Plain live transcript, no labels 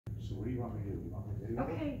what do you want me to do? You want me to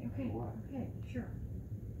video? Okay, sure.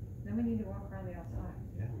 Then we need to walk around the outside.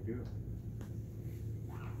 Yeah, we do.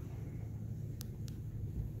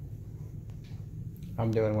 I'm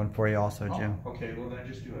doing one for you also, Jim. Oh, okay, well then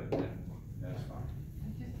just do it then. That's fine.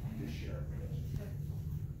 Just share it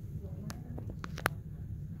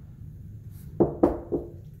with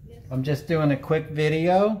us. I'm just doing a quick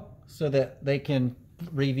video so that they can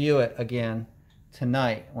review it again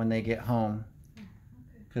tonight when they get home.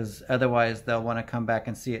 Because otherwise they'll want to come back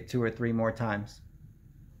and see it 2 or 3 more times.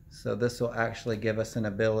 So this will actually give us an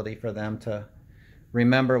ability for them to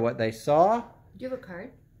remember what they saw. Do you have a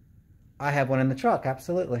card? I have one in the truck,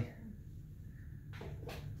 absolutely.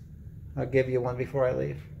 I'll give you one before I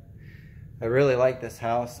leave. I really like this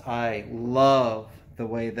house. I love the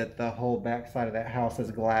way that the whole back side of that house is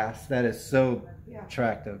glass. That is so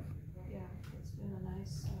attractive. Yeah, it's been a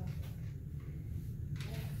nice...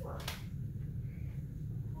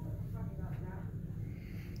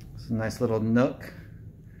 It's a nice little nook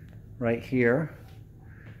right here.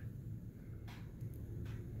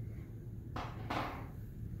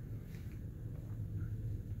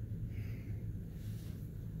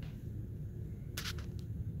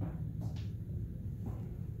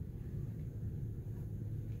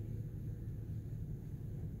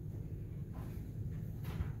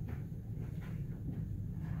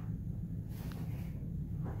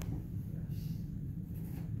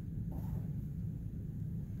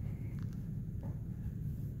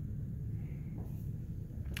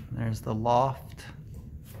 There's the loft.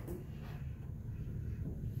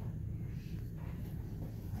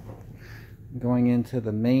 Going into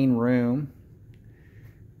the main room.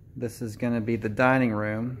 This is going to be the dining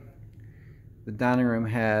room. The dining room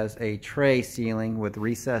has a tray ceiling with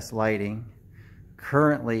recessed lighting.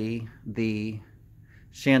 Currently, the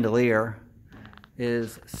chandelier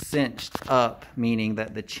is cinched up, meaning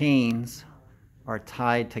that the chains are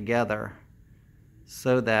tied together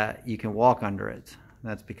so that you can walk under it.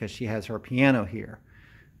 That's because she has her piano here.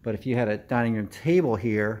 But if you had a dining room table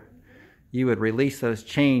here, you would release those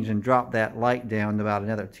chains and drop that light down to about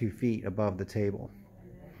another 2 feet above the table.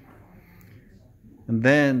 And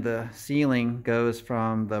then the ceiling goes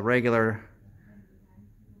from the regular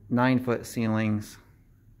 9-foot ceilings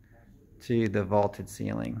to the vaulted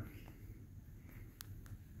ceiling.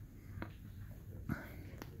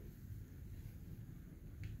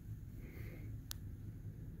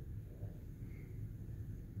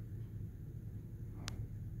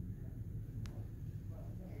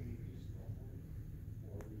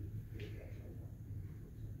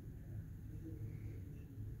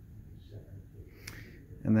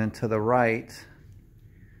 And then to the right,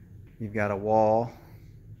 you've got a wall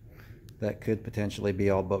that could potentially be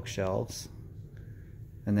all bookshelves.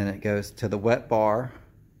 And then it goes to the wet bar,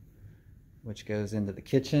 which goes into the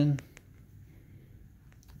kitchen.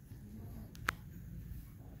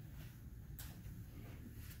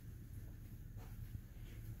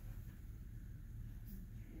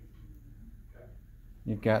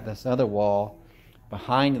 You've got this other wall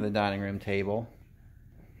behind the dining room table.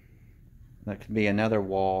 That could be another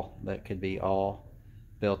wall that could be all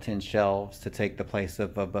built-in shelves to take the place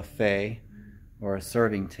of a buffet or a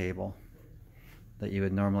serving table that you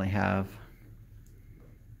would normally have.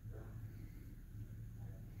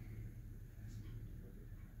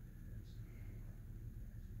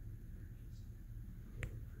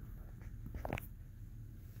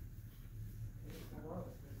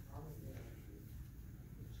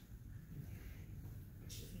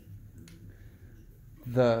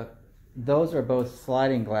 Those are both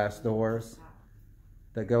sliding glass doors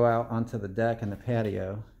that go out onto the deck and the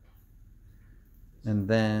patio. And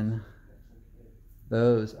then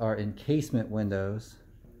those are encasement windows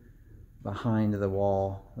behind the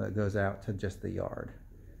wall that goes out to just the yard.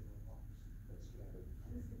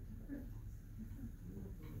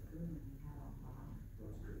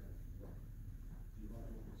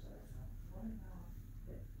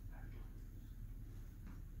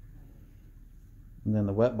 And then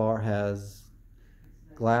the wet bar has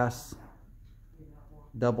glass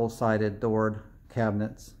double-sided doored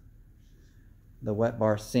cabinets, the wet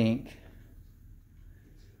bar sink,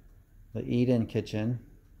 the eat-in kitchen,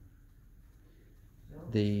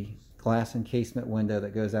 the glass encasement window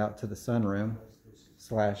that goes out to the sunroom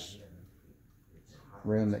slash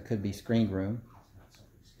room that could be screened room.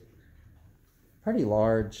 Pretty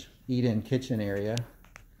large eat-in kitchen area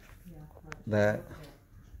that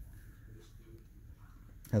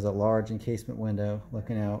has a large encasement window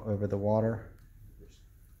looking out over the water.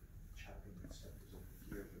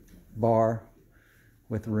 Bar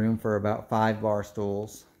with room for about 5 bar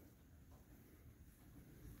stools.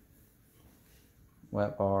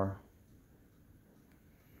 Wet bar.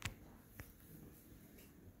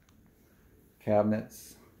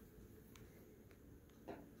 cabinets.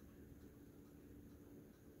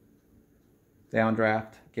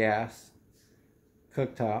 Downdraft gas,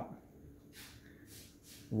 cooktop,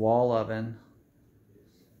 wall oven,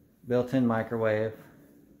 built-in microwave,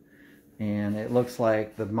 and it looks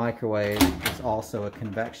like the microwave is also a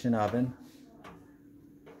convection oven,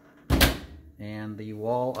 and the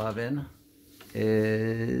wall oven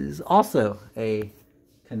is also a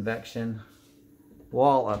convection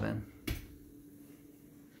wall oven.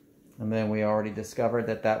 And then we already discovered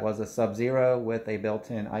that that was a Sub-Zero with a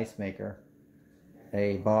built-in ice maker,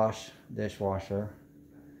 a Bosch dishwasher.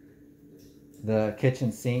 The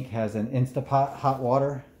kitchen sink has an Instapot hot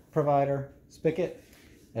water provider spigot,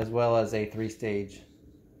 as well as a 3-stage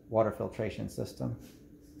water filtration system.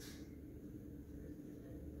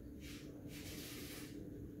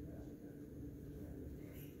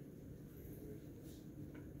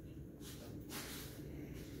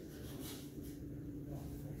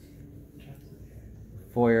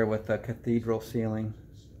 Foyer with a cathedral ceiling.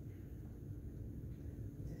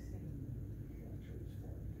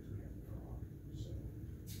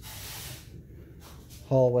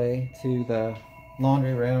 Hallway to the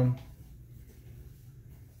laundry room.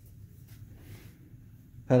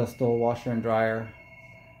 Pedestal washer and dryer.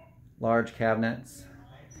 Large cabinets.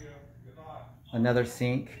 Another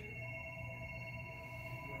sink.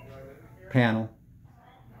 Panel.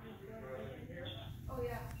 Oh,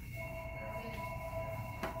 yeah.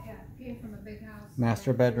 Yeah, came from a big house.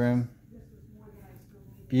 Master bedroom.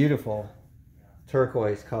 Beautiful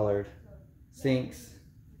turquoise colored sinks.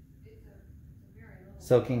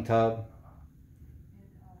 Soaking tub.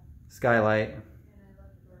 Skylight.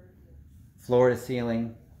 Floor to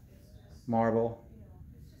ceiling. Marble.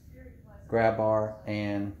 Grab bar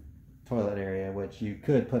and toilet area, which you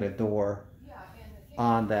could put a door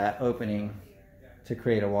on that opening to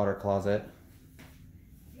create a water closet.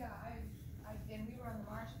 Yeah, and we were on the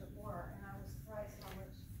marsh before, and I was surprised how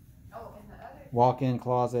much. Oh, and the other Walk-in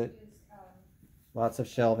closet. is, Lots of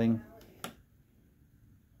shelving. I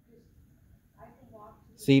can walk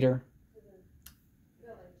to Cedar. the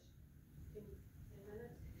village in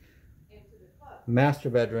minutes into the club. Master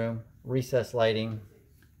bedroom. Recessed lighting.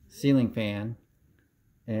 Ceiling fan.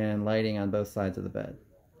 And lighting on both sides of the bed.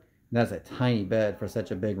 And that's a tiny bed for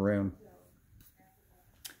such a big room.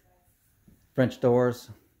 French doors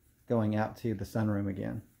going out to the sunroom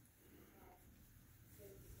again.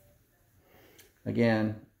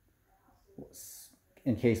 Again,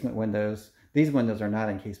 encasement windows. These windows are not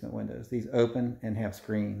encasement windows. These open and have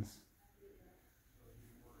screens.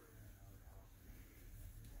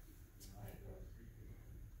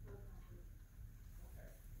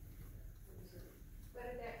 But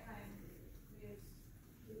at that time,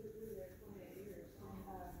 we were there 28 years,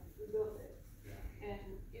 and we built it. And,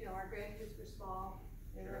 you know, our grandkids were small,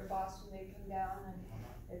 they were in Boston, they came down, and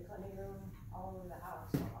they had plenty of room all over the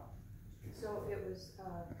house. So it was,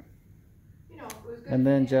 you know, it was good. And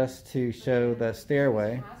then for them. just to show the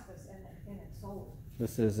stairway, Hospice, and it sold.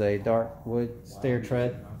 this is a dark wood stair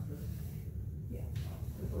tread.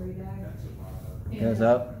 Before he died. Goes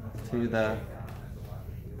up to the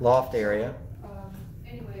loft area.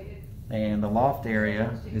 Anyway, And the loft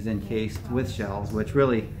area is encased with shelves, which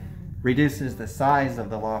really reduces the size of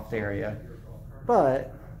the loft area,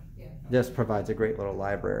 but just provides a great little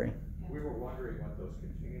library. We were wondering what those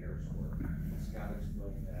containers were. Scott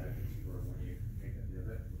explained that it's for when you make a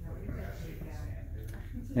divot, put your plastic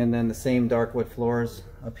sand. And then the same dark wood floors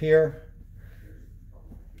up here.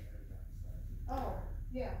 oh,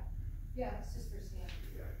 yeah, it's just for sand.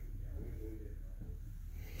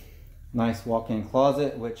 Nice walk-in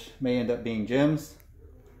closet, which may end up being Jim's.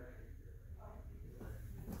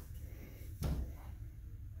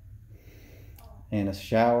 And a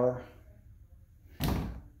shower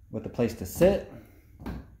with a place to sit.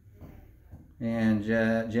 And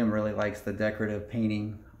Jim really likes the decorative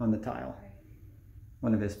painting on the tile.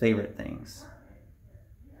 One of his favorite things.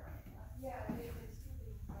 Yeah, they've been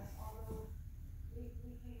skipping us, although we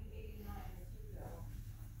came in 89 ago,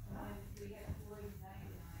 and then we had 40, 99,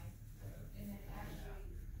 and then actually.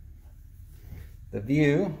 The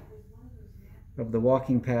view of the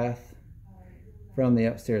walking path from the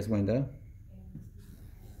upstairs window.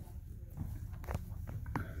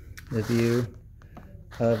 The view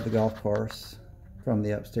of the golf course from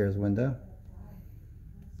the upstairs window.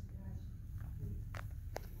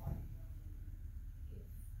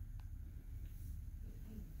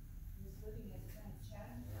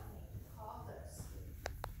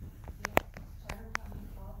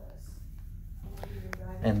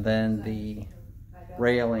 And then the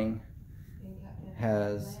railing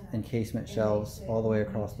has encasement shelves all the way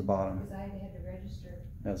across the bottom Because I had to register.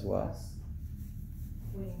 as well.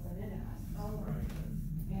 Waiting for an hospital.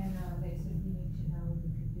 And they said you need to know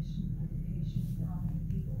the condition of the patient and how many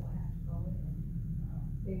people will have to go with them.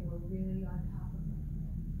 They were really on top of it.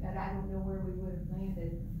 But I don't know where we would have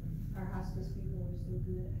landed. Our hospice people were so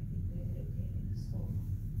good, I think they would have taken us home.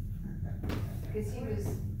 Because he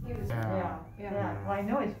was. Yeah, well, I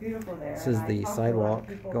know it's beautiful there. This is and I the talked to a lot of sidewalk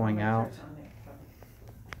people going from the out. church on it,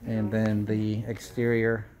 so. And then the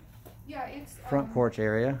exterior Yeah, it's. front porch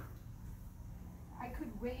area. I could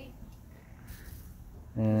wait.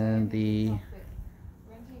 And the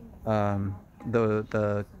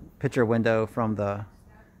picture window from the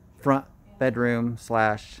front bedroom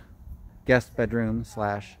slash guest bedroom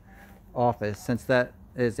slash office. Since that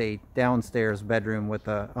is a downstairs bedroom with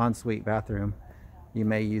an ensuite bathroom, you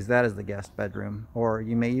may use that as the guest bedroom, or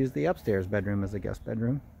you may use the upstairs bedroom as a guest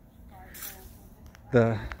bedroom.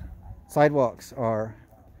 The sidewalks are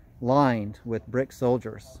lined with brick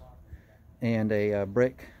soldiers and a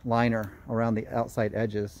brick liner around the outside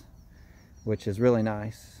edges, which is really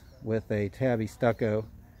nice, with a tabby stucco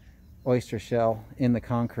oyster shell in the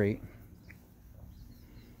concrete.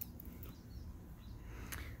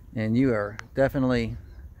 And you are definitely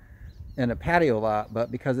in a patio lot, but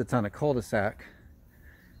because it's on a cul-de-sac,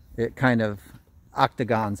 it kind of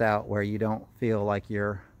octagons out where you don't feel like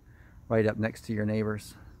you're right up next to your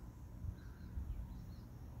neighbors.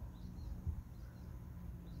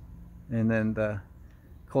 And then the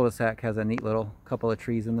cul-de-sac has a neat little couple of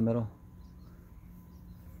trees in the middle.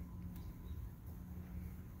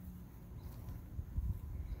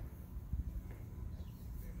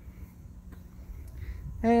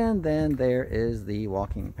 And then there is the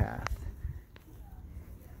walking path,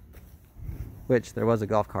 which there was a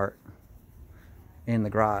golf cart in the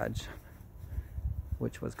garage,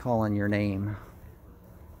 which was calling your name.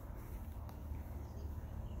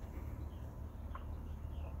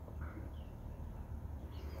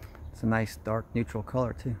 It's a nice dark neutral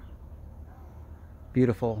color too.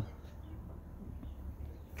 Beautiful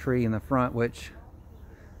tree in the front, which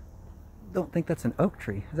I don't think that's an oak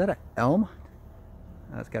tree. Is that an elm?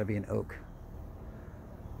 That's got to be an oak.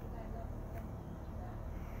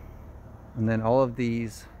 And then all of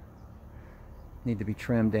these need to be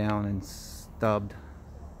trimmed down and stubbed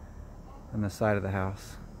on the side of the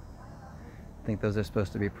house. I think those are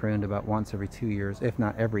supposed to be pruned about once every 2 years, if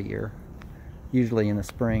not every year, usually in the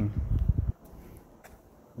spring.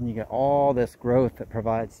 And you get all this growth that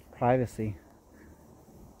provides privacy.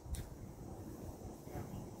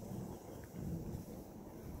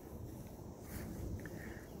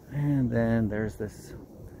 And then there's this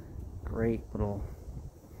great little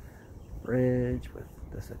bridge with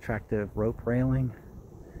this attractive rope railing.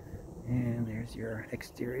 And there's your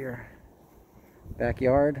exterior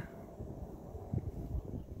backyard.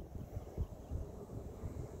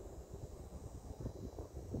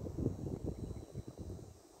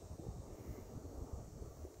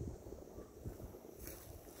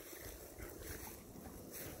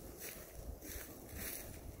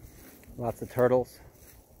 Lots of turtles.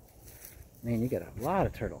 Man, you get a lot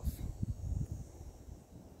of turtles.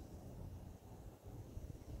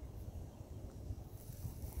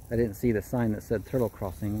 I didn't see the sign that said turtle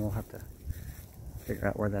crossing. We'll have to figure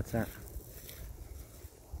out where that's at.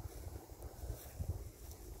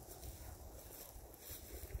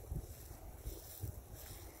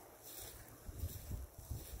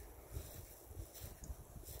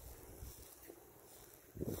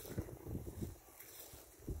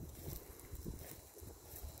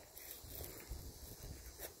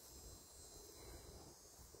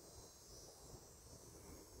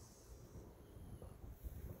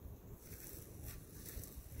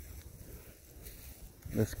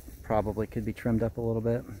 This probably could be trimmed up a little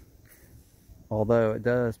bit, although it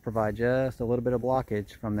does provide just a little bit of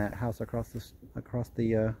blockage from that house across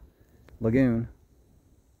the lagoon.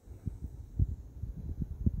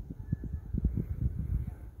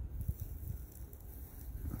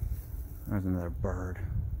 There's another bird.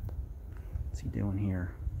 What's he doing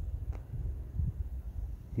here?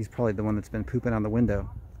 He's probably the one that's been pooping on the window.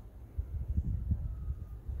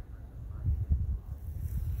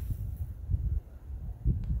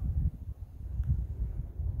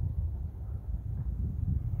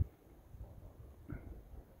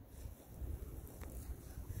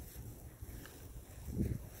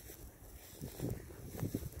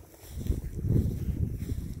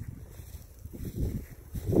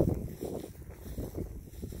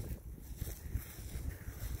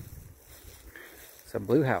 It's a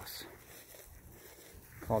blue house.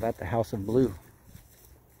 Call that the House of Blue.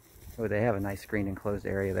 Oh, they have a nice screened enclosed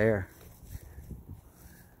area there.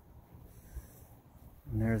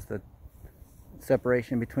 And there's the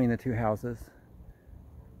separation between the two houses.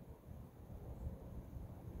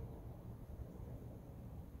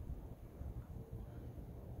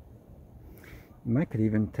 You might could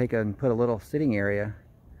even take and put a little sitting area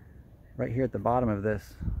right here at the bottom of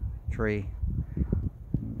this tree.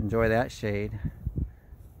 Enjoy that shade.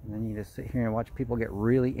 And then you just sit here and watch people get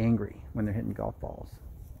really angry when they're hitting golf balls.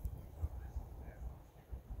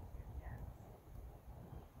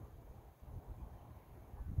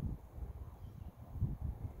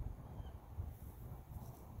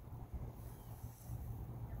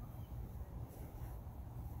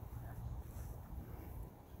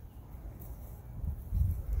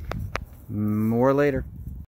 More later.